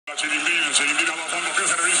Chilindrina bajando, qué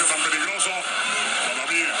servicio tan peligroso.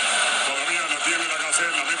 Todavía la tiene la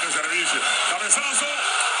Gacela, la mete servicio. Cabezazo.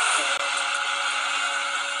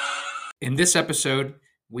 In this episode,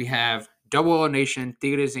 we have Double O Nation,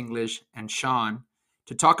 Tigres English, and Sean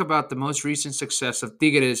to talk about the most recent success of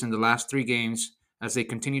Tigres in the last 3 games as they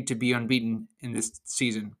continue to be unbeaten in this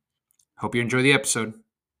season. Hope you enjoy the episode.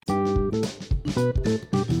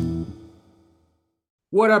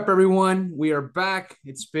 What up, everyone? We are back.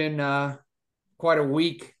 It's been quite a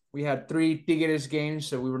week. We had 3 Tigres games,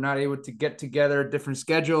 so we were not able to get together, different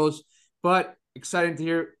schedules, but exciting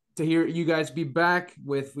to hear you guys be back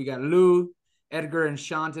with. We got Lou, Edgar, and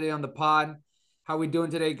Sean today on the pod. How we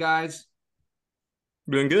doing today, guys?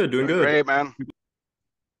 Doing good. Great, man.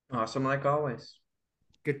 Awesome, like always.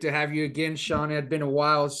 Good to have you again, Sean. It had been a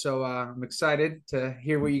while, so I'm excited to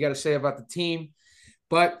hear what you got to say about the team.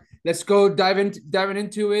 But let's go diving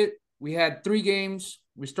into it. We had 3 games.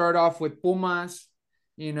 We started off with Pumas,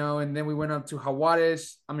 and then we went up to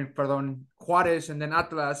Juarez, and then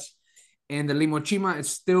Atlas. And the LimoChima is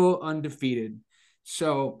still undefeated.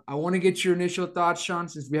 So I want to get your initial thoughts, Sean,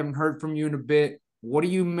 since we haven't heard from you in a bit. What do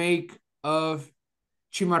you make of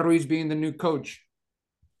Chima Ruiz being the new coach?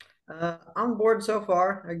 I'm bored so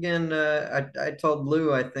far. Again, I told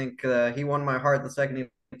Lou, I think he won my heart the second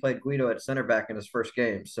he played Guido at center back in his first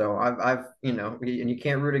game. So I've and you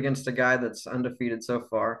can't root against a guy that's undefeated so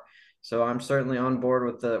far. So I'm certainly on board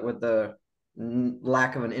with the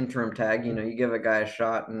lack of an interim tag. You give a guy a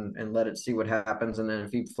shot and let it see what happens. And then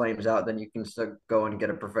if he flames out, then you can still go and get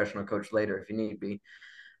a professional coach later if you need be.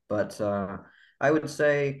 But I would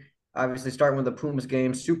say, obviously, starting with the Pumas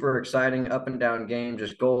game, super exciting, up and down game,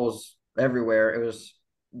 just goals everywhere.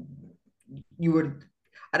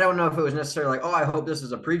 I don't know if it was necessarily like, oh, I hope this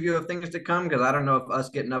is a preview of things to come, because I don't know if us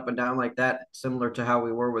getting up and down like that, similar to how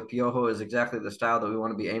we were with Piojo, is exactly the style that we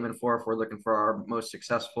want to be aiming for if we're looking for our most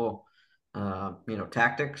successful,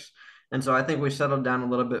 tactics. And so I think we settled down a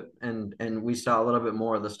little bit, and we saw a little bit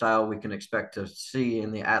more of the style we can expect to see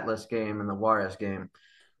in the Atlas game and the Juarez game,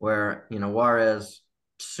 where, Juarez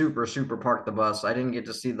super parked the bus. I didn't get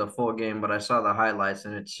to see the full game, but I saw the highlights,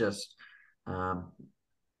 and it's just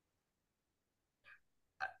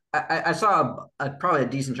I saw probably a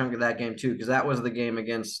decent chunk of that game too, because that was the game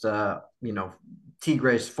against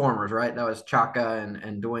Tigres formers, right? That was Chaka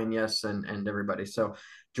and Dueñas and everybody. So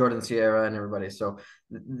Jordan Sierra and everybody. So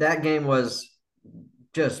that game was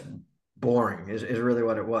just boring is really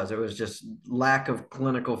what it was. It was just lack of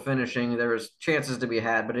clinical finishing. There was chances to be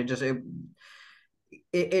had, but it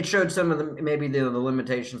showed some of the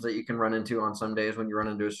limitations that you can run into on some days when you run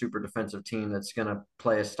into a super defensive team that's going to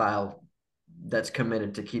play a style that's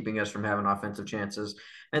committed to keeping us from having offensive chances.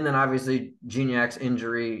 And then obviously Gignac's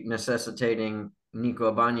injury necessitating Nico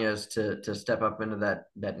Ibanez to step up into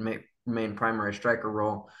that main primary striker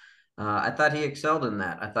role. I thought he excelled in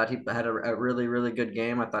that. I thought he had a really, really good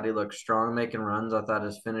game. I thought he looked strong making runs. I thought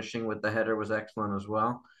his finishing with the header was excellent as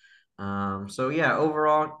well. So yeah,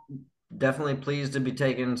 overall, definitely pleased to be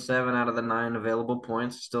taking 7 out of the 9 available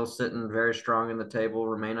points, still sitting very strong in the table,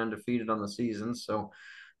 remain undefeated on the season. So,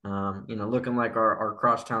 looking like our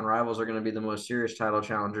crosstown rivals are going to be the most serious title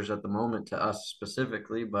challengers at the moment to us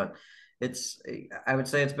specifically, but I would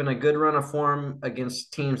say it's been a good run of form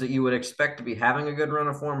against teams that you would expect to be having a good run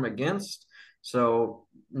of form against. So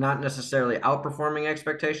not necessarily outperforming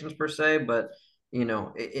expectations per se, but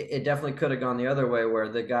it definitely could have gone the other way, where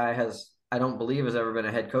the guy I don't believe has ever been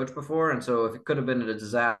a head coach before. And so if it could have been a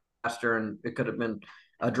disaster and it could have been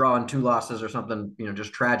a draw and 2 losses or something,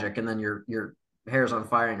 just tragic. And then your hair's on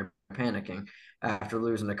fire and you're panicking after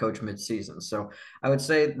losing the coach mid-season. So I would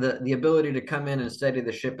say the ability to come in and steady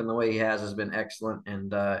the ship in the way he has been excellent.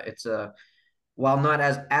 And it's while not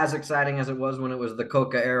as exciting as it was when it was the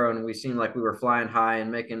Coca era and we seemed like we were flying high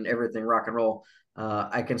and making everything rock and roll,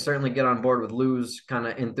 I can certainly get on board with Lou's kind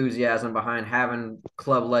of enthusiasm behind having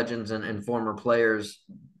club legends and former players,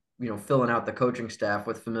 filling out the coaching staff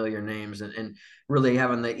with familiar names and really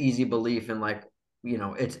having the easy belief in, like,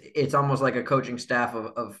 it's almost like a coaching staff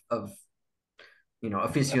of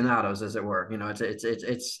aficionados, as it were.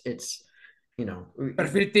 It's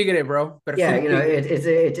Perfil Tigre, bro. Perfil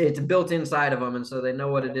it's built inside of them, and so they know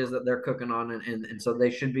what it is that they're cooking on, and so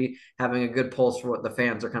they should be having a good pulse for what the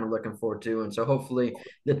fans are kind of looking forward to. And so hopefully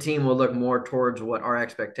the team will look more towards what our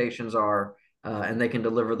expectations are, and they can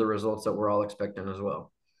deliver the results that we're all expecting as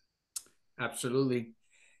well. Absolutely.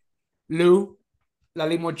 Lou, La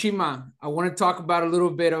LimoChima, I want to talk about a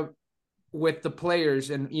little bit with the players.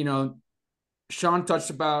 And, Sean touched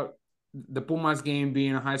about the Pumas game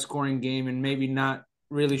being a high-scoring game and maybe not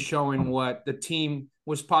really showing what the team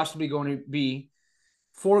was possibly going to be.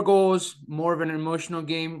 4 goals, more of an emotional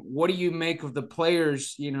game. What do you make of the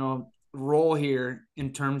players, role here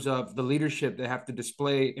in terms of the leadership they have to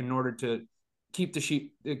display in order to keep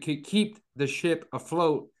the ship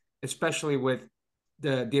afloat, especially with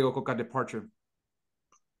the Diego Coca departure?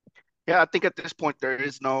 Yeah, I think at this point there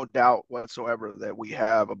is no doubt whatsoever that we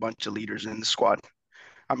have a bunch of leaders in the squad.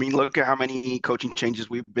 I mean, look at how many coaching changes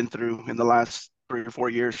we've been through in the last 3 or 4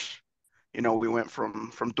 years. We went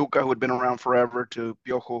from Tuca, who had been around forever, to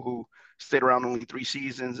Piojo, who stayed around only 3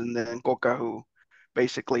 seasons, and then Coca, who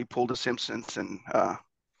basically pulled a Simpsons and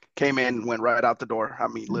came in and went right out the door. I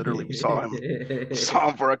mean, literally, we saw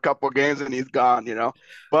him for a couple of games and he's gone.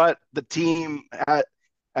 But the team,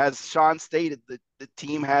 as Sean stated, the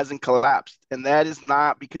team hasn't collapsed, and that is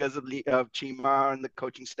not because of Chima and the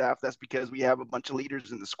coaching staff. That's because we have a bunch of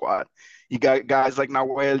leaders in the squad. You got guys like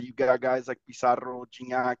Nahuel, you got guys like Pizarro,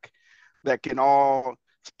 Gignac, that can all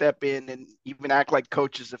step in and even act like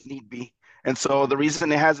coaches if need be. And so the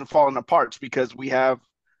reason it hasn't fallen apart is because we have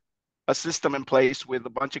a system in place with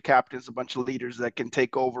a bunch of captains, a bunch of leaders that can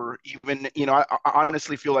take over. Even, I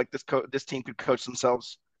honestly feel like this team could coach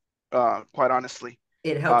themselves, quite honestly.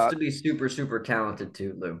 It helps to be super, super talented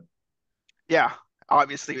too, Lou. Yeah,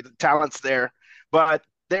 obviously the talent's there, but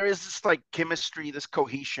there is this like chemistry, this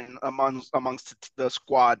cohesion amongst the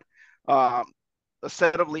squad. Um, a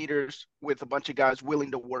set of leaders with a bunch of guys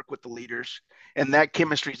willing to work with the leaders, and that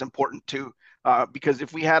chemistry is important too. Because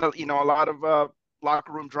if we had a lot of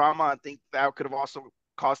locker room drama, I think that could have also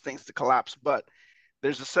caused things to collapse. But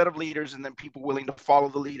there's a set of leaders, and then people willing to follow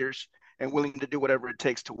the leaders and willing to do whatever it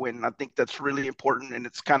takes to win. And I think that's really important, and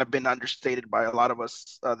it's kind of been understated by a lot of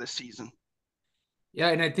us this season. Yeah,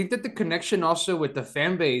 and I think that the connection also with the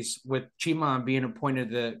fan base, with Chima being appointed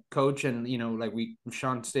the coach, and like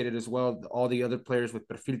Sean stated as well, all the other players with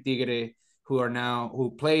Perfil Tigre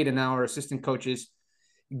who played and now are assistant coaches,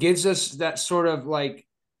 gives us that sort of like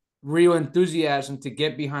real enthusiasm to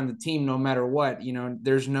get behind the team no matter what.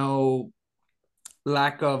 There's no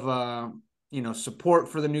lack of support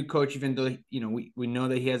for the new coach, even though we know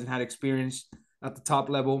that he hasn't had experience at the top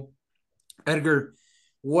level. Edgar,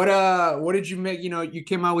 what did you make? You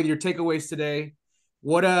came out with your takeaways today.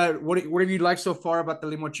 What have you liked so far about the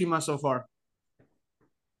LimoChima so far?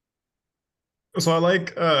 So I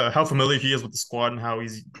like how familiar he is with the squad and how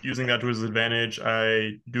he's using that to his advantage.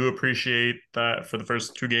 I do appreciate that for the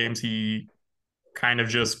first 2 games, he kind of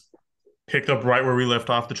just picked up right where we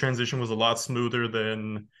left off. The transition was a lot smoother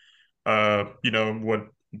than what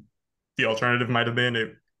the alternative might have been.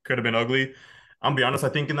 It could have been ugly. I'll be honest, I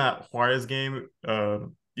think in that Juarez game,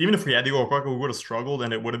 even if we had Diego Oaxaca, we would have struggled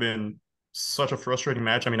and it would have been such a frustrating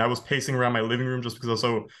match. I mean, I was pacing around my living room just because I was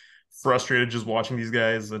so frustrated just watching these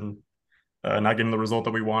guys and not getting the result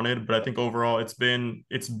that we wanted. But I think overall it's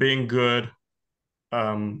been good.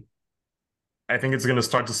 Um, I think it's going to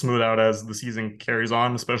start to smooth out as the season carries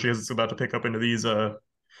on, especially as it's about to pick up into these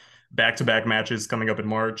back-to-back matches coming up in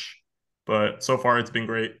March. But so far, it's been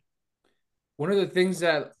great. One of the things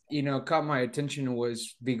that caught my attention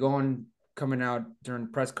was Bigon coming out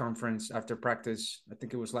during press conference after practice. I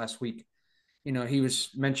think it was last week. He was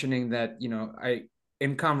mentioning that I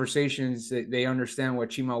in conversations they understand what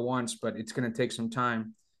Chima wants, but it's going to take some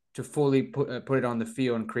time to fully put it on the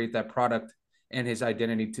field and create that product and his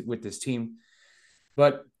identity with this team.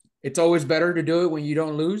 But it's always better to do it when you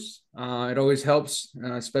don't lose. It always helps,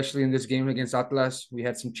 especially in this game against Atlas. We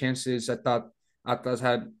had some chances. I thought Atlas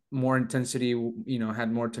had more intensity,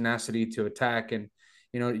 had more tenacity to attack, and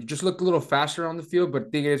just looked a little faster on the field.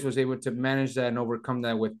 But Tigres was able to manage that and overcome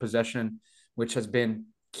that with possession, which has been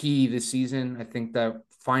key this season. I think that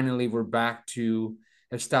finally we're back to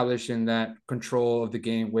establishing that control of the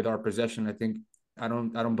game with our possession. I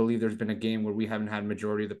don't believe there's been a game where we haven't had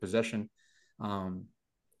majority of the possession.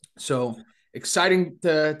 So exciting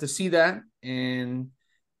to see that. And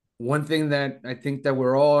one thing that I think that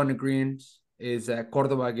we're all in agreement is that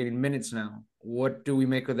Cordoba getting minutes now. What do we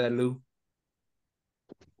make of that, Lou?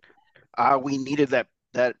 We needed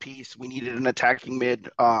that piece. We needed an attacking mid.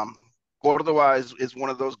 Cordova is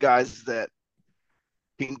one of those guys that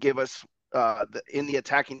can give us in the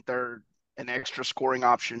attacking third an extra scoring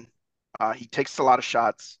option. He takes a lot of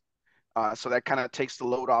shots. So that kind of takes the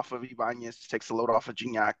load off of Ibanez, takes the load off of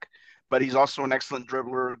Gignac. But he's also an excellent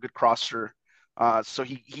dribbler, good crosser. So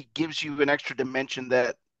he gives you an extra dimension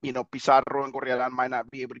that, Pizarro and Gorriaran might not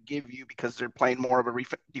be able to give you because they're playing more of a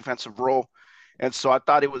defensive role. And so I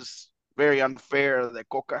thought it was very unfair that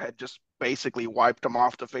Coca had just basically wiped him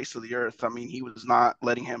off the face of the earth. I mean, he was not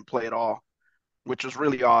letting him play at all, which was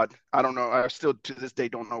really odd. I don't know. I still to this day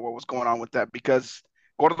don't know what was going on with that because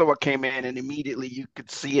Cordova came in and immediately you could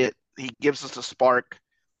see it. He gives us a spark.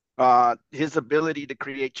 His ability to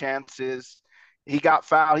create chances. He got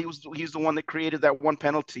fouled. He's the one that created that one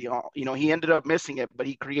penalty. He ended up missing it, but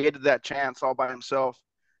he created that chance all by himself.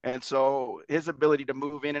 And so his ability to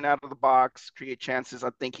move in and out of the box, create chances, I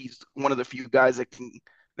think he's one of the few guys that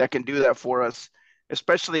can do that for us,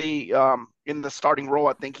 especially in the starting role.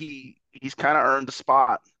 I think he's kind of earned the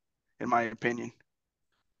spot, in my opinion.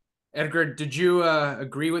 Edgar, did you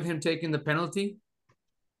agree with him taking the penalty?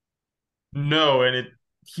 No, and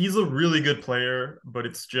he's a really good player, but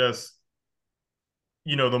it's just,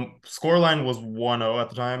 the scoreline was 1-0 at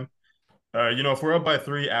the time. If we're up by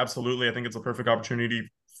three, absolutely, I think it's a perfect opportunity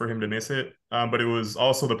for him to miss it. But it was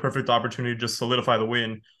also the perfect opportunity to just solidify the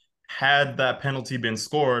win. Had that penalty been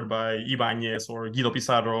scored by Ibanez or Guido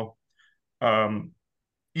Pizarro, um,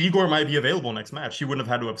 Igor might be available next match. He wouldn't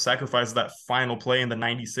have had to have sacrificed that final play in the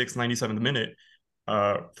 96th, 97th minute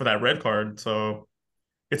for that red card. So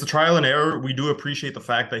it's a trial and error. We do appreciate the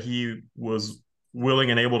fact that he was willing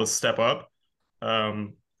and able to step up.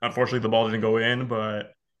 Unfortunately, the ball didn't go in,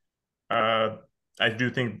 but I do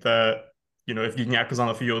think that, if Gignac is on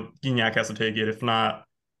the field, Gignac has to take it. If not,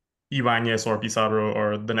 Ibanez or Pizarro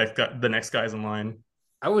or the next guys in line.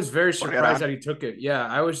 I was very surprised that he took it. Yeah,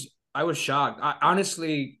 I was shocked.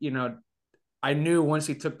 Honestly, I knew once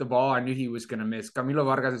he took the ball, I knew he was going to miss. Camilo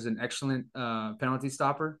Vargas is an excellent penalty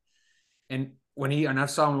stopper. And when I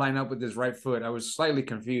saw him line up with his right foot, I was slightly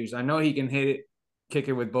confused. I know he can kick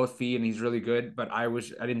it with both feet, and he's really good, but I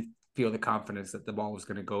didn't feel the confidence that the ball was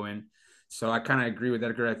going to go in. So I kind of agree with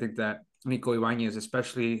Edgar. I think that Nico Ibanez,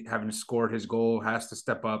 especially having scored his goal, has to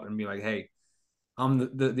step up and be like, hey,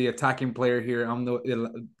 I'm the attacking player here. I'm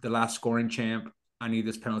the last scoring champ. I need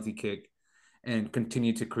this penalty kick, and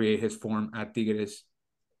continue to create his form at Tigres.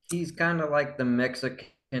 He's kind of like the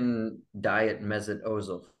Mexican diet Mesut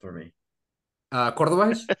Ozil for me.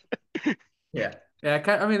 Cordobas? Yeah. Yeah,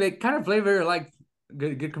 they kind of play very like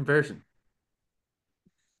good comparison.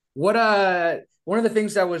 What one of the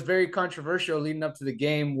things that was very controversial leading up to the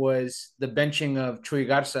game was the benching of Chuy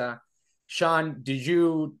Garza. Sean, did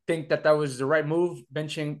you think that was the right move,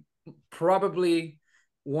 benching probably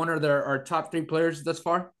one of our top three players thus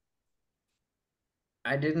far?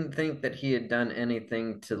 I didn't think that he had done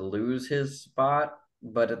anything to lose his spot,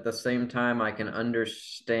 but at the same time, I can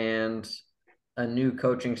understand a new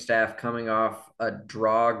coaching staff coming off a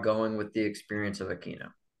draw going with the experience of Aquino.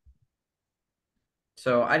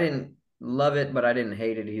 So I didn't love it, but I didn't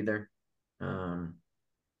hate it either. Yeah,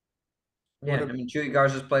 I mean, Chuy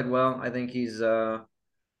Garza's played well. I think he's got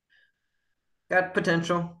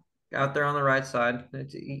potential out there on the right side.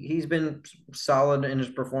 He's been solid in his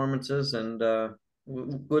performances, and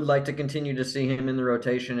would like to continue to see him in the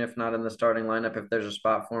rotation, if not in the starting lineup, if there's a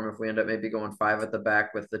spot for him. If we end up maybe going five at the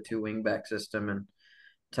back with the two wing back system and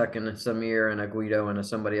tucking Samir and a Guido and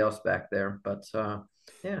somebody else back there. But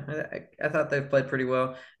yeah, I thought they've played pretty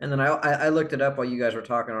well. And then I looked it up while you guys were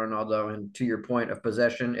talking, Arnaldo, and to your point of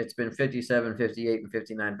possession, it's been 57, 58, and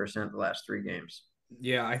 59% the last three games.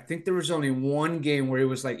 Yeah, I think there was only one game where it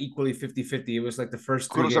was like equally 50-50. It was like the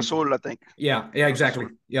first three Cruz games. Azul, I think. Yeah, exactly.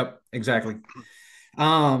 Yep, exactly.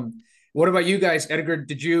 What about you guys? Edgar,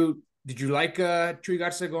 did you like Chuy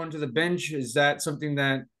Garza going to the bench? Is that something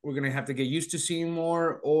that we're gonna have to get used to seeing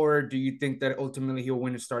more, or do you think that ultimately he'll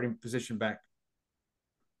win a starting position back?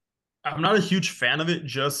 I'm not a huge fan of it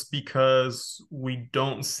just because we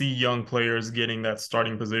don't see young players getting that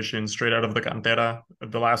starting position straight out of the cantera.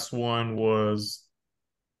 The last one was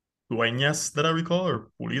Dueñas that I recall, or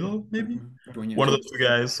Pulido, maybe? Dueñas. One of those two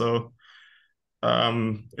guys. So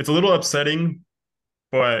it's a little upsetting,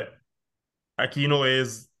 but Aquino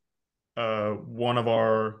is one of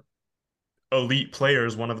our elite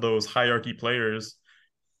players, one of those hierarchy players,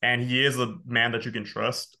 and he is a man that you can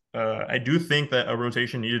trust. I do think that a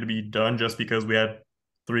rotation needed to be done just because we had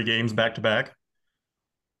three games back to back.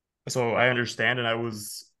 So I understand, and I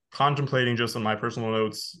was contemplating just on my personal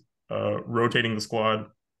notes, rotating the squad.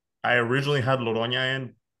 I originally had Loroña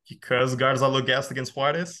in because Garza looked gassed against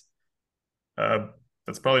Juarez.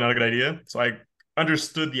 That's probably not a good idea. So I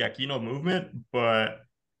understood the Aquino movement, but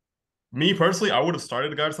me personally, I would have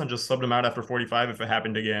started Garza and just subbed him out after 45 if it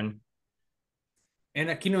happened again. And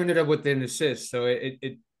Aquino ended up with an assist, so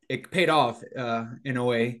it paid off in a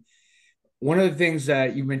way. One of the things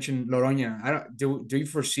that you mentioned, Loroña, I don't do you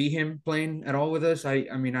foresee him playing at all with us? I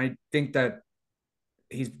mean, I think that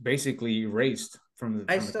he's basically erased from the.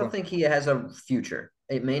 I still think he has a future.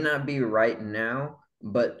 It may not be right now,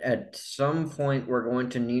 but at some point we're going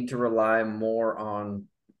to need to rely more on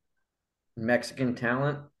Mexican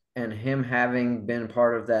talent, and him having been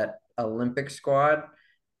part of that Olympic squad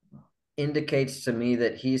indicates to me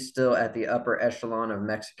that he's still at the upper echelon of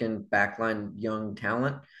Mexican backline young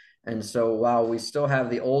talent. And so while we still have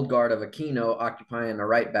the old guard of Aquino occupying a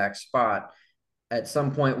right back spot, at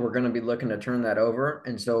some point we're going to be looking to turn that over.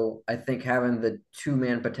 And so I think having the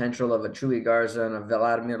two-man potential of a Chuy Garza and a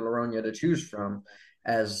Vladimir Laronia to choose from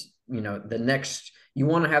as, the next, you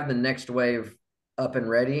want to have the next wave up and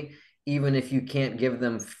ready, even if you can't give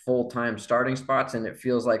them full-time starting spots and it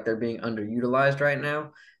feels like they're being underutilized right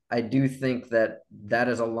now. I do think that that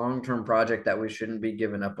is a long-term project that we shouldn't be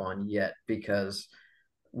giving up on yet, because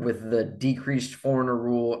with the decreased foreigner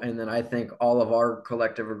rule, and then I think all of our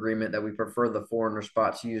collective agreement that we prefer the foreigner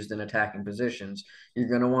spots used in attacking positions, you're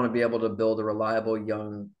going to want to be able to build a reliable,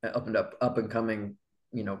 young, up and coming,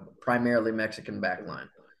 primarily Mexican backline.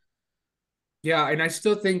 Yeah, and I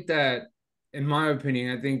still think that, in my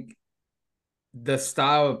opinion, I think the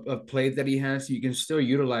style of play that he has, you can still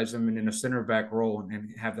utilize him in a center back role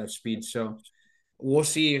and have that speed. So we'll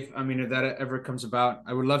see if that ever comes about.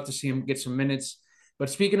 I would love to see him get some minutes. But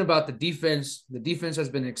speaking about the defense has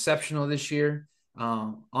been exceptional this year,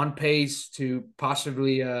 on pace to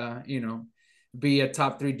possibly, be a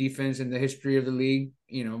top 3 defense in the history of the league,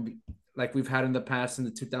 like we've had in the past in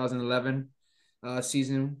the 2011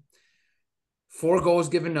 season. 4 goals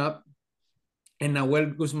given up, and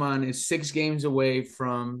Nahuel Guzman is 6 games away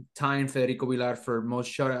from tying Federico Vilar for most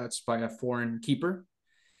shutouts by a foreign keeper.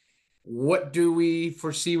 What do we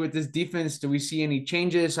foresee with this defense? Do we see any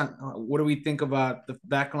changes? What do we think about the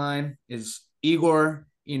back line? Is Igor,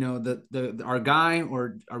 our guy,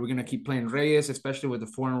 or are we going to keep playing Reyes, especially with the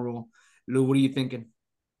foreign rule? Lou, what are you thinking?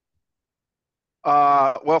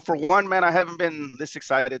 Well, for one, man, I haven't been this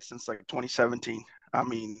excited since like 2017. I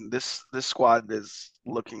mean, this squad is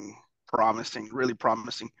looking promising, really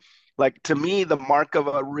promising. Like, to me, the mark of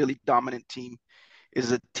a really dominant team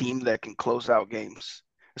is a team that can close out games,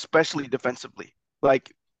 especially defensively.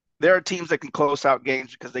 Like, there are teams that can close out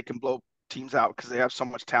games because they can blow teams out because they have so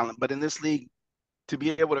much talent. But in this league, to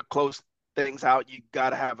be able to close things out, you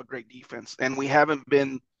got to have a great defense. And we haven't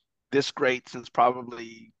been this great since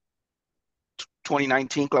probably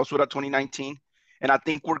 2019, Clausura 2019. And I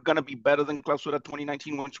think we're going to be better than Clausura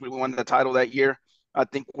 2019 once we won the title that year. I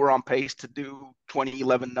think we're on pace to do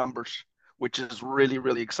 2011 numbers, which is really,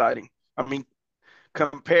 really exciting. I mean,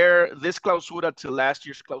 compare this Clausura to last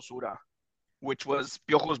year's Clausura, which was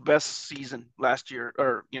Piojo's best season last year,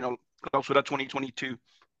 or, Clausura 2022.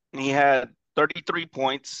 And he had 33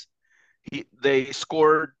 points. They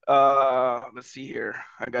scored, let's see here.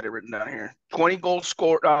 I got it written down here. 20 goals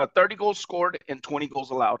scored, 30 goals scored, and 20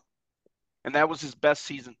 goals allowed. And that was his best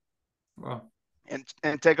season. Wow.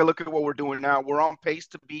 And take a look at what we're doing now. We're on pace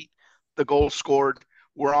to beat the goals scored.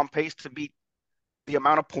 We're on pace to beat the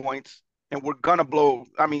amount of points, and we're gonna blow.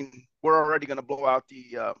 I mean, we're already gonna blow out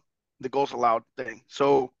the goals allowed thing.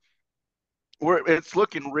 So it's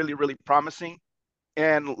looking really, really promising.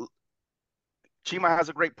 And Chima has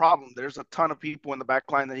a great problem. There's a ton of people in the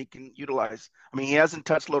back line that he can utilize. I mean, he hasn't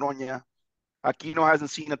touched Loroña. Aquino hasn't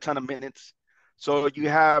seen a ton of minutes. So you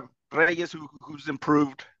have Reyes, who's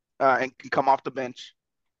improved and can come off the bench.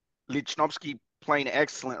 Lichnowsky playing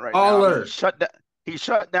excellent right now. I mean, he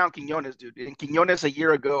shut down Quiñones, dude. And Quiñones a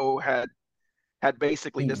year ago had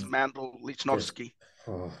basically dismantled Lichnowsky.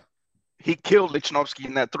 He killed Lichnowsky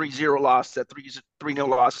in that 3-0 loss, that 3-0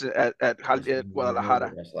 loss at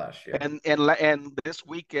Guadalajara. Last year. And this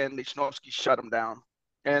weekend, Lichnowsky shut him down.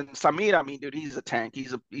 And Samir, I mean, dude, he's a tank.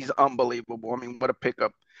 He's unbelievable. I mean, what a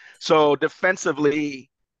pickup. So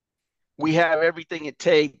defensively, we have everything it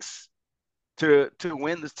takes to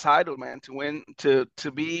win this title, man.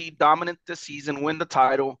 To be dominant this season, win the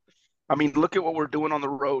title. I mean, look at what we're doing on the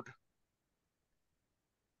road.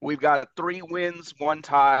 We've got 3 wins, 1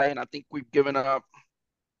 tie, and I think we've given up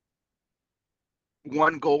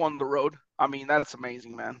 1 goal on the road. I mean, that's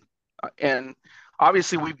amazing, man. And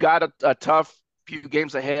obviously, we've got a tough few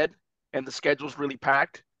games ahead, and the schedule's really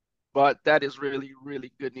packed. But that is really,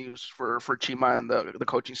 really good news for Chima and the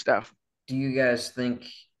coaching staff. Do you guys think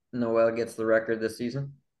Nahuel gets the record this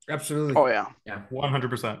season? Absolutely. Oh, yeah. Yeah.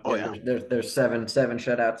 100%. Oh, yeah. There's seven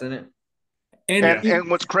shutouts in it. And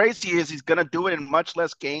what's crazy is he's going to do it in much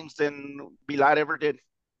less games than Vilar ever did.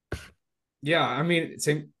 Yeah, I mean,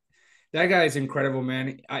 that guy is incredible,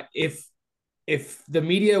 man. If the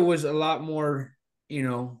media was a lot more,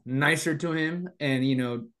 nicer to him, and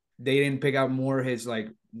they didn't pick out more of his like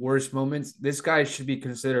worst moments, this guy should be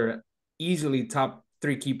considered easily top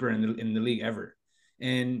 3 keeper in the league ever.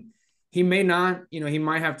 And he may not, he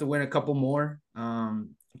might have to win a couple more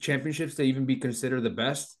championships to even be considered the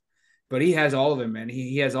best. But he has all of it, man.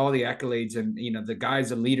 He has all the accolades, and the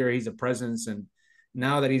guy's a leader. He's a presence, and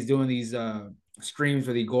now that he's doing these streams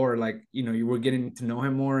with Igor, like, you were getting to know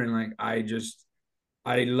him more. And like,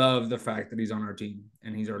 I love the fact that he's on our team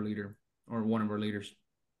and he's our leader or one of our leaders.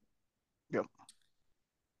 Yep.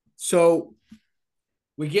 So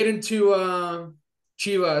we get into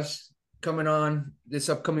Chivas coming on this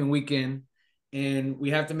upcoming weekend, and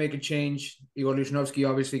we have to make a change. Igor Lichnowsky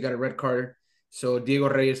obviously got a red card, so Diego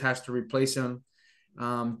Reyes has to replace him.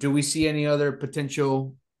 Do we see any other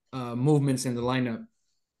potential movements in the lineup?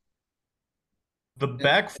 The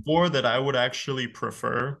back four that I would actually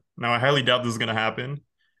prefer, now I highly doubt this is going to happen,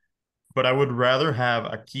 but I would rather have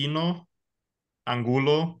Aquino,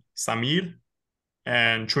 Angulo, Samir,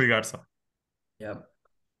 and Chuy Garza. Yep.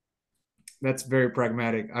 That's very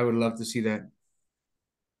pragmatic. I would love to see that.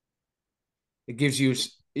 It gives you,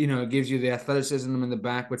 it gives you the athleticism in the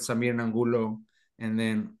back with Samir and Angulo, and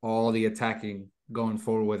then all the attacking going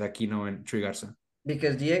forward with Aquino and Chuy Garza.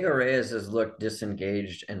 Because Diego Reyes has looked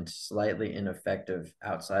disengaged and slightly ineffective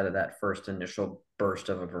outside of that first initial burst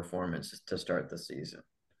of a performance to start the season.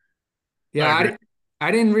 Yeah,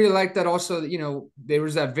 I didn't really like that. Also, there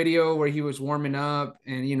was that video where he was warming up,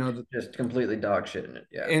 and just completely dog shit in it.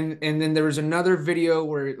 Yeah, and then there was another video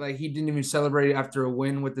where like he didn't even celebrate after a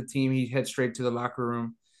win with the team. He head straight to the locker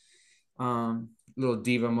room. Little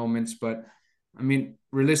diva moments, but I mean,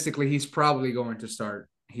 realistically, he's probably going to start.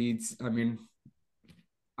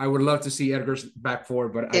 I would love to see Edgar's back four,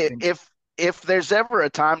 but I think if there's ever a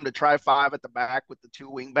time to try five at the back with the two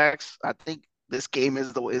wing backs, I think this game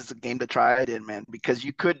is the game to try it in, man, because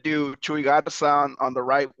you could do Chuy Garza on the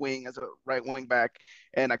right wing as a right wing back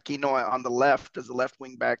and Aquino on the left as a left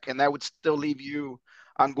wing back, and that would still leave you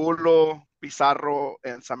Angulo, Pizarro,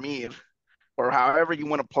 and Samir, or however you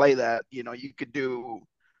want to play that. You could do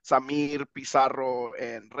Samir, Pizarro,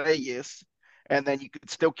 and Reyes, and then you could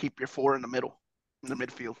still keep your four in the middle, in the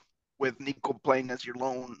midfield, with Nico playing as your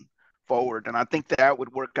lone forward, and I think that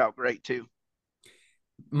would work out great too.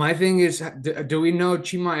 My thing is, do we know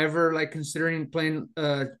Chima ever like considering playing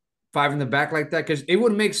five in the back like that? Because it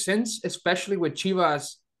would make sense, especially with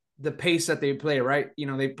Chivas, the pace that they play, right?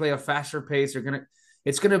 They play a faster pace. I think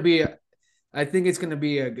it's gonna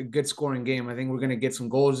be a good scoring game. I think we're gonna get some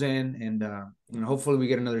goals in, and hopefully we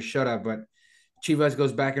get another shutout. But Chivas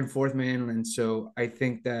goes back and forth, man, and so I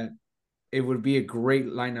think that it would be a great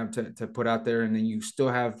lineup to put out there, and then you still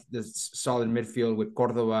have this solid midfield with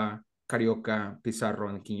Cordova, Carioca, Pizarro,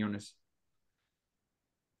 and Quiñones.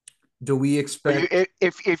 Do we expect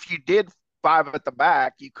if you did five at the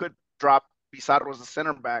back, you could drop Pizarro as a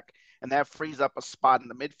center back, and that frees up a spot in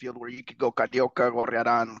the midfield where you could go Carioca,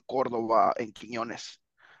 Gorriarán, Cordova, and Quiñones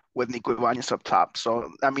with Nico Ibanez up top.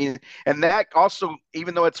 So I mean, and that also,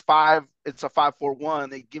 even though it's a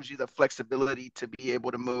 5-4-1, it gives you the flexibility to be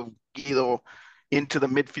able to move Guido into the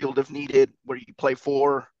midfield if needed, where you play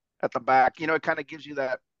four at the back. It kind of gives you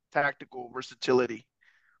that tactical versatility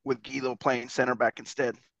with Guido playing center back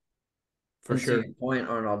instead. For sure. To your point,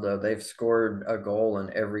 Arnaldo, they've scored a goal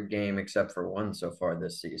in every game except for one so far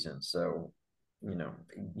this season. So,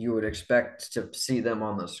 you would expect to see them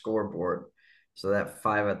on the scoreboard. So that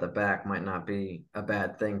five at the back might not be a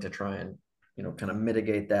bad thing to try and, kind of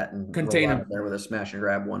mitigate that and contain roll them out there with a smash and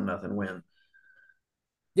grab 1-0 win.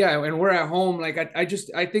 Yeah, and we're at home. Like I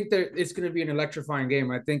think that it's going to be an electrifying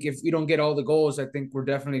game. I think if we don't get all the goals, I think we're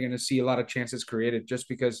definitely going to see a lot of chances created, just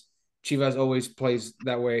because Chivas always plays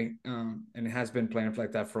that way, and it has been playing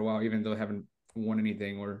like that for a while, even though they haven't won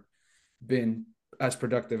anything or been as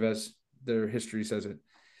productive as their history says it.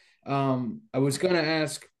 I was going to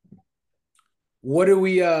ask, what do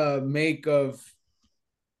we make of?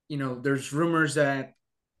 There's rumors that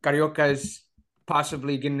Carioca is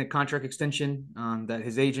possibly getting a contract extension, that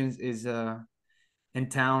his agent is in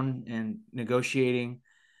town and negotiating.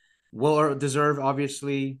 Well deserved,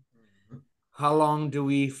 obviously. How long do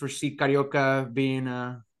we foresee Carioca being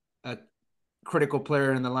a critical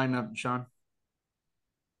player in the lineup, Sean?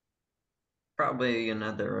 Probably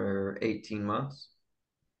another 18 months.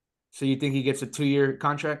 So you think he gets a 2-year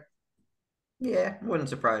contract? Yeah, wouldn't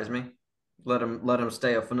surprise me. Let him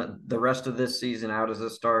stay up the rest of this season out as a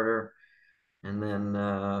starter. And then,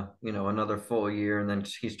 another full year, and then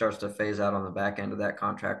he starts to phase out on the back end of that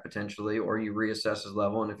contract potentially, or you reassess his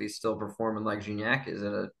level. And if he's still performing like Gignac is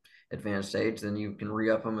at an advanced age, then you can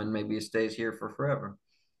re-up him and maybe he stays here for forever.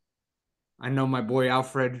 I know my boy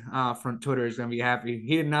Alfred from Twitter is going to be happy.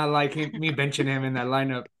 He did not like me benching him in that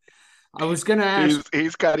lineup. I was going to ask.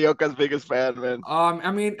 He's Carioca's biggest fan, man.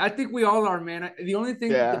 I mean, I think we all are, man. The only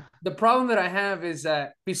thing, the problem that I have is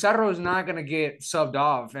that Pizarro is not going to get subbed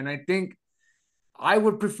off. And I think I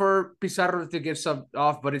would prefer Pizarro to get subbed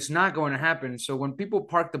off, but it's not going to happen. So when people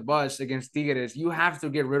park the bus against Tigres, you have to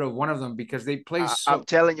get rid of one of them because they play I'm so.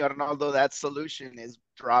 telling you, Arnaldo, that solution is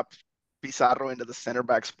drop Pizarro into the center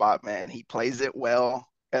back spot, man. He plays it well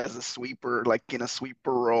as a sweeper, like in a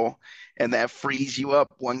sweeper role, and that frees you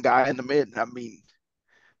up one guy in the mid. I mean,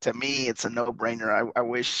 to me, it's a no-brainer. I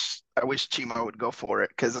wish Chima would go for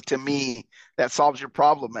it because to me, that solves your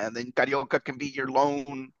problem, man. Then Carioca can be your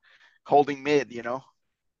lone holding mid, you know?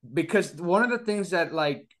 Because one of the things that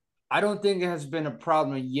like I don't think it has been a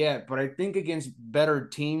problem yet, but I think against better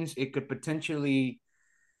teams it could potentially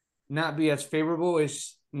not be as favorable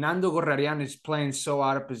is Nando Gorrarian is playing so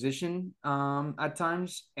out of position at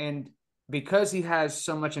times, and because he has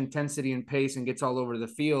so much intensity and pace and gets all over the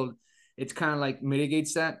field, it's kind of like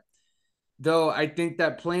mitigates that. Though I think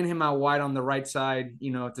that playing him out wide on the right side,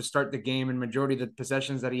 to start the game and majority of the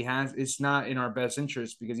possessions that he has, it's not in our best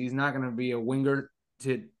interest because he's not going to be a winger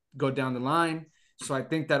to go down the line. So I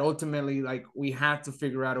think that ultimately, like, we have to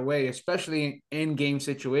figure out a way, especially in game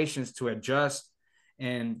situations, to adjust.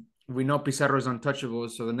 And we know Pizarro is untouchable,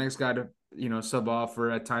 so the next guy to sub off or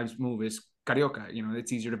at times move is Carioca.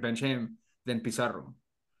 It's easier to bench him than Pizarro.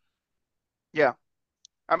 Yeah.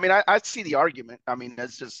 I mean, I see the argument. I mean,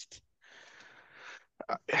 it's just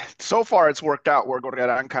so far it's worked out where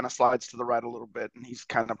Gorriarán kind of slides to the right a little bit and he's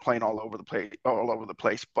kind of playing all over the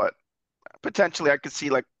place. But potentially I could see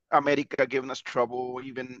like America giving us trouble,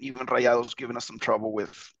 even Rayados giving us some trouble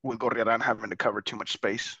with Gorriarán having to cover too much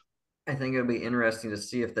space. I think it'll be interesting to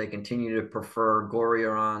see if they continue to prefer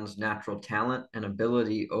Gorriarán's natural talent and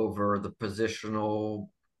ability over the positional,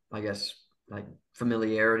 I guess, like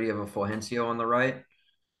familiarity of a Fulgencio on the right.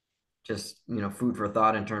 Just food for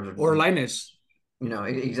thought in terms of Or Linus.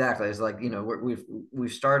 Exactly. It's like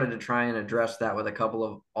we've started to try and address that with a couple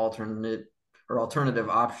of alternative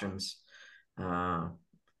options.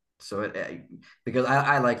 So because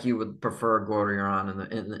I like you would prefer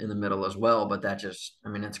Gorriarán in the middle as well, but that just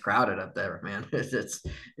it's crowded up there, man. It's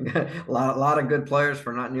a lot of good players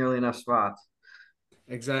for not nearly enough spots.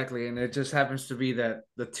 Exactly, and it just happens to be that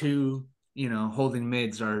the two holding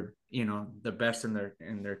mids are the best in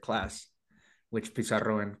their class, which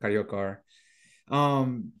Pizarro and Carioca are.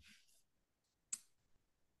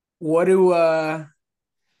 What do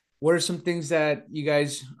what are some things that you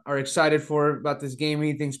guys are excited for about this game?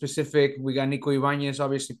 Anything specific? We got Nico Ibanez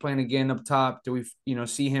obviously playing again up top. Do we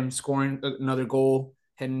see him scoring another goal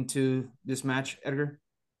heading into this match, Edgar?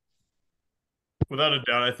 Without a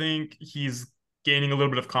doubt, I think he's gaining a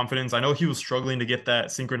little bit of confidence. I know he was struggling to get that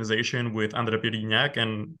synchronization with Andre Pierre,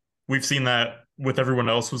 and we've seen that with everyone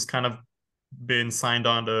else who's kind of been signed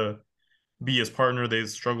on to be his partner. They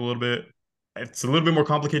struggle a little bit. It's a little bit more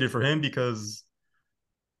complicated for him because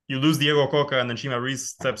you lose Diego Coca and then Chima Ruiz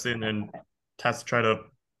steps in and has to try to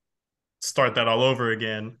start that all over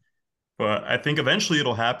again. But I think eventually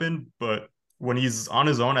it'll happen. But when he's on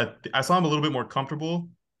his own, I saw him a little bit more comfortable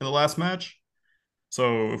in the last match.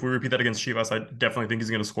 So if we repeat that against Chivas, I definitely think he's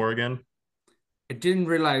going to score again. I didn't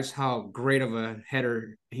realize how great of a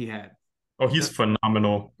header he had. Oh, he's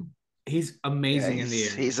phenomenal. He's amazing in the air.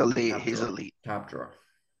 He's elite. Top He's drawer. elite. Top drawer.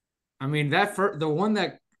 I mean, the one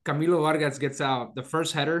that Camilo Vargas gets out, the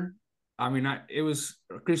first header, I mean, it was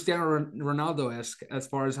Cristiano Ronaldo-esque as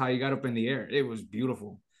far as how he got up in the air. It was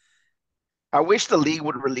beautiful. I wish the league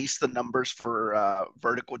would release the numbers for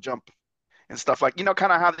vertical jump and stuff like kind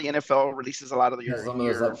of how the NFL releases a lot of Some of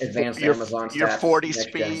those like advanced Amazon your stats, 40 next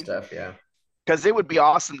gen speed. stuff. Yeah. Because it would be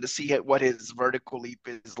awesome to see what his vertical leap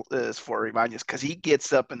is for Ibanez because he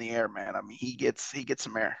gets up in the air, man. I mean, he gets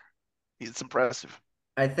some air. It's impressive.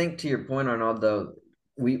 I think to your point, Arnold, though,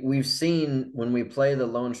 we've seen when we play the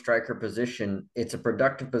lone striker position, it's a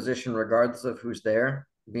productive position regardless of who's there,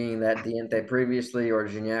 being that Diente previously or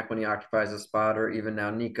Gignac when he occupies a spot, or even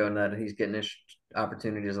now Nico, and that he's getting his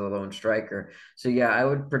opportunity as a lone striker. So yeah, I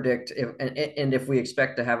would predict if we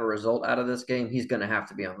expect to have a result out of this game, he's going to have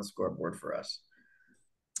to be on the scoreboard for us.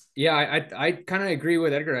 Yeah, I kind of agree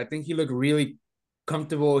with Edgar. I think he looked really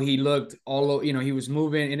comfortable. He looked he was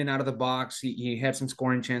moving in and out of the box. He had some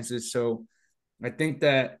scoring chances. So I think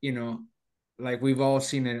that, like we've all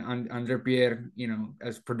seen it on Andre Pierre,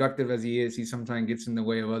 as productive as he is, he sometimes gets in the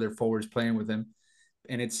way of other forwards playing with him.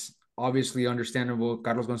 And it's obviously understandable.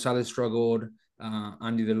 Carlos Gonzalez struggled,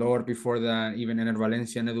 Andy Delort before that, even Ener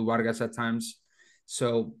Valencia, Edu Vargas at times.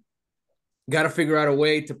 So got to figure out a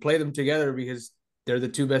way to play them together because they're the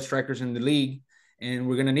two best strikers in the league, and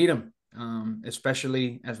we're going to need them,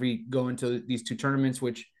 especially as we go into these two tournaments,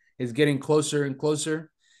 which is getting closer and closer.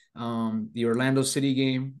 The Orlando City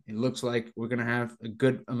game, it looks like we're going to have a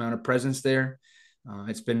good amount of presence there.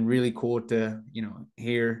 It's been really cool to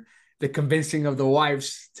hear the convincing of the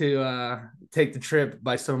wives to take the trip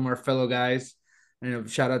by some of our fellow guys. And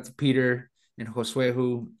shout out to Peter and Josue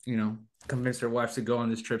who convinced their wives to go on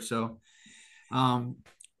this trip. So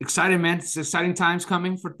excited, man! It's exciting times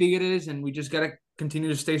coming for Tigres, and we just gotta continue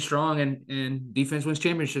to stay strong and defense wins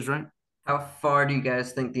championships, right? How far do you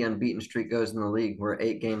guys think the unbeaten streak goes in the league? We're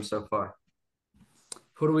 8 games so far.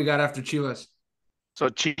 Who do we got after Chivas? So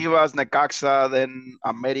Chivas, Necaxa, then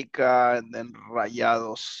America, and then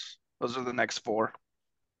Rayados. Those are the next 4.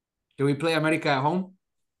 Do we play America at home?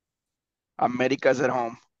 America's at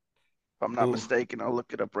home. If I'm not Oof. mistaken, I'll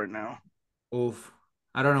look it up right now. Oof.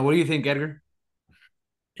 I don't know. What do you think, Edgar?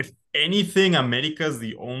 If anything, America's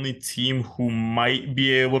the only team who might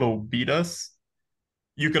be able to beat us.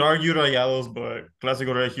 You could argue Rayados, but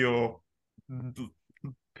Clásico Regio,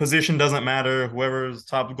 position doesn't matter. Whoever's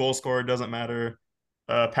top goal scorer doesn't matter.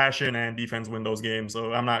 Passion and defense win those games,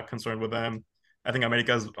 so I'm not concerned with them. I think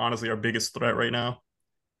America is honestly our biggest threat right now.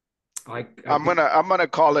 I'm gonna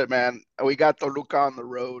call it, man. We got Toluca on the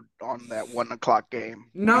road on that 1:00 game.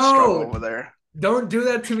 No, we struggle over there. Don't do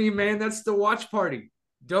that to me, man. That's the watch party.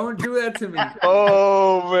 Don't do that to me.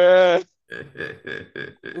 Oh man.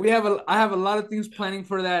 I have a lot of things planning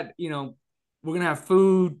for that. We're gonna have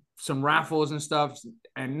food, some raffles and stuff.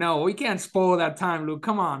 And no, we can't spoil that time, Luke.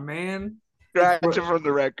 Come on, man. Scratch it from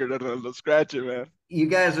the record. Let's scratch it, man. You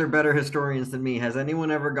guys are better historians than me. Has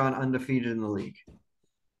anyone ever gone undefeated in the league?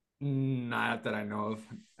 Not that I know of.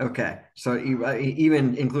 Okay, so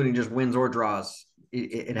even including just wins or draws,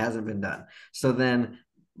 it hasn't been done. So then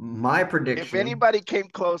my prediction. If anybody came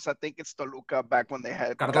close, I think it's Toluca back when they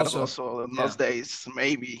had Cardoso in those days.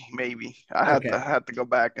 Maybe. I had to go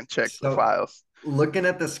back and check the files. Looking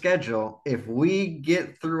at the schedule, if we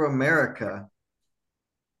get through America,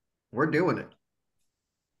 we're doing it.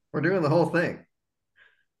 We're doing the whole thing.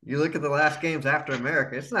 You look at the last games after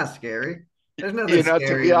America, it's not scary. There's nothing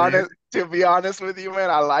scary. To be honest with you, man,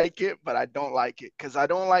 I like it, but I don't like it because I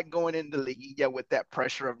don't like going into Liguilla with that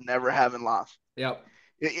pressure of never having lost. Yep.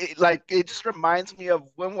 It just reminds me of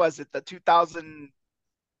when was it, the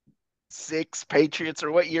 2006 Patriots,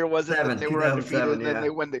 or what year was it that they were undefeated and then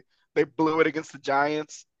they blew it against the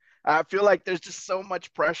Giants. I feel like there's just so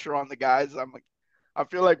much pressure on the guys. I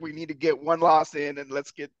feel like we need to get one loss in and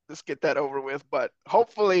let's get that over with. But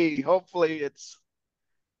hopefully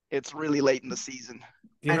it's really late in the season.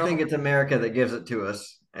 I think it's America that gives it to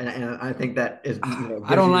us, and I think that is.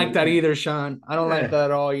 I don't like that either, Sean. I don't like that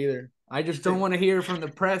at all either. I just don't want to hear from the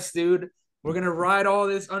press, dude. We're gonna ride all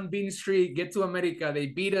this unbeaten streak, get to America, they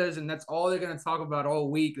beat us, and that's all they're gonna talk about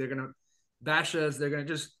all week. They're gonna bash us. They're gonna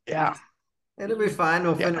just It'll be fine.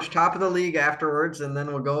 We'll finish top of the league afterwards, and then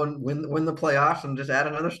we'll go and win the playoffs and just add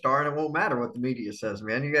another star, and it won't matter what the media says,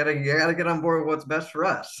 man. You gotta get on board with what's best for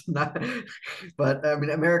us. But I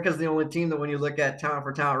mean, America's the only team that when you look at talent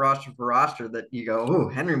for talent, roster for roster, that you go, "Ooh,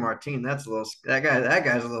 Henry Martin, that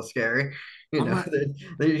guy's a little scary."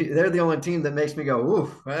 They're the only team that makes me go,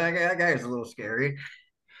 "Ooh, that guy's a little scary."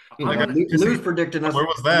 Lou's predicting us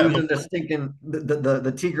losing the stinking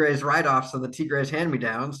the Tigres write-offs and the Tigres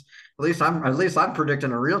hand-me-downs. At least I'm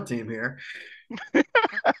predicting a real team here.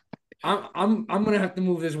 I'm gonna have to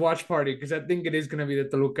move this watch party because I think it is gonna be the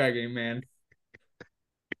Toluca game, man.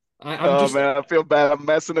 Man, I feel bad. I'm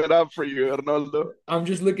messing it up for you, Arnoldo. I'm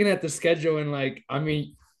just looking at the schedule and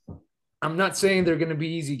I'm not saying they're gonna be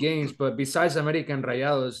easy games, but besides America and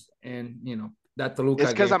Rayados and that Toluca,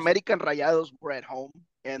 it's because America and Rayados were at home.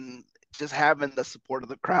 And just having the support of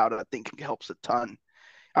the crowd, I think, helps a ton.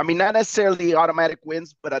 I mean, not necessarily automatic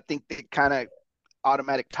wins, but I think they kind of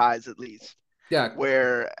automatic ties at least. Yeah.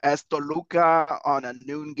 Whereas Toluca on a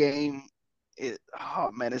noon game,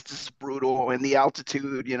 it's just brutal. And the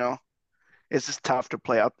altitude, it's just tough to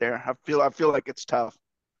play out there. I feel like it's tough.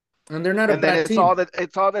 And they're not a bad team.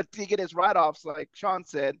 It's all that Tigres write-offs, like Sean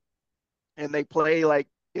said, and they play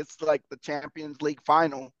it's like the Champions League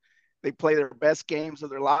final. They play their best games of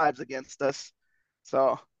their lives against us.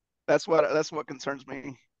 So that's what concerns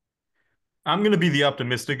me. I'm going to be the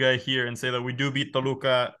optimistic guy here and say that we do beat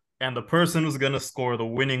Toluca, and the person who's going to score the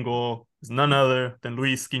winning goal is none other than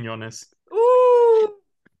Luis Quiñones. Ooh!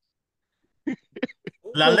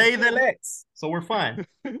 La ley del ex. So we're fine.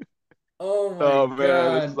 Oh my God.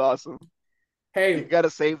 Man, this is awesome. Hey, you got to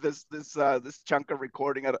save this chunk of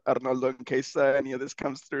recording at Arnoldo in case any of this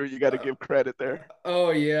comes through. You got to give credit there.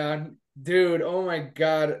 Oh yeah, dude. Oh my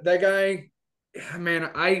God, that guy, man.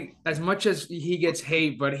 As much as he gets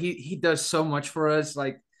hate, but he does so much for us.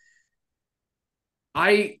 Like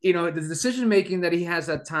the decision making that he has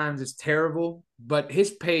at times is terrible, but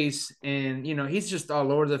his pace and, he's just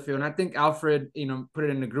all over the field. And I think Alfred, put it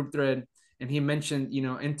in the group thread and he mentioned,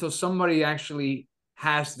 until somebody actually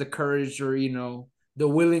has the courage or, the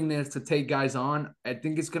willingness to take guys on, I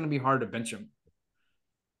think it's going to be hard to bench him.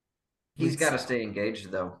 He's got to stay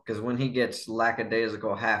engaged though, because when he gets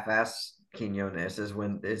lackadaisical, half-ass Quinones is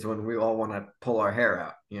when we all want to pull our hair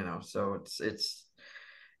out. So it's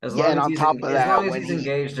as Yeah, long and as on he's top of as long that, as he's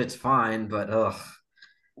engaged, it's fine. But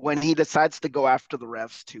when he decides to go after the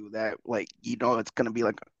refs too, that it's gonna be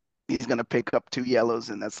like he's gonna pick up 2 yellows,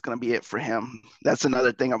 and that's gonna be it for him. That's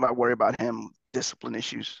another thing I might worry about him, discipline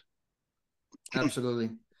issues.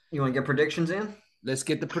 Absolutely. You want to get predictions in? Let's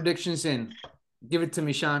get the predictions in. Give it to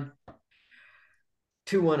me, Sean.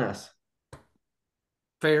 2-1 us.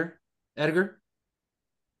 Fair. Edgar?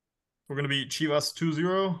 We're going to be Chivas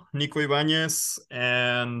 2-0, Nico Ibanez,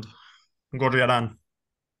 and Gorriarán.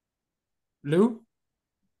 Lou?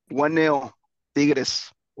 1-0,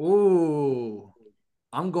 Tigres. Ooh,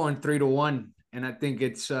 I'm going 3-1, and I think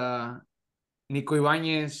it's Nico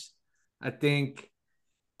Ibanez. I think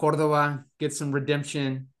Cordova gets some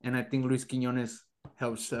redemption, and I think Luis Quinones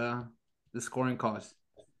helps the scoring cause.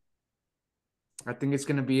 I think it's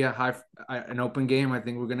going to be an open game. I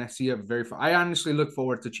think we're going to see I honestly look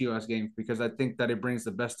forward to Chivas games because I think that it brings the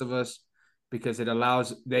best of us because it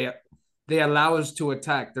allows they allow us to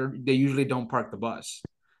attack. They usually don't park the bus.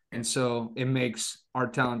 And so it makes our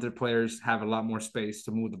talented players have a lot more space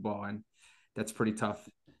to move the ball, and that's pretty tough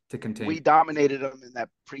to contain. We dominated them in that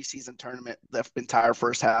preseason tournament the entire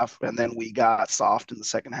first half, and then we got soft in the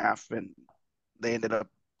second half, and they ended up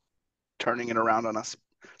turning it around on us.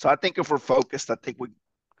 So I think if we're focused, I think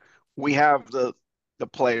we have the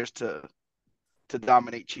players to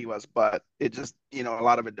dominate Chivas, but it just, a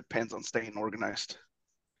lot of it depends on staying organized.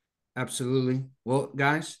 Absolutely. Well,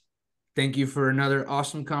 guys, thank you for another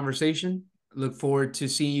awesome conversation. Look forward to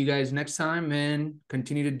seeing you guys next time and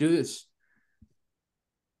continue to do this.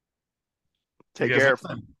 Take care.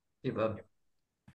 Hey, bud.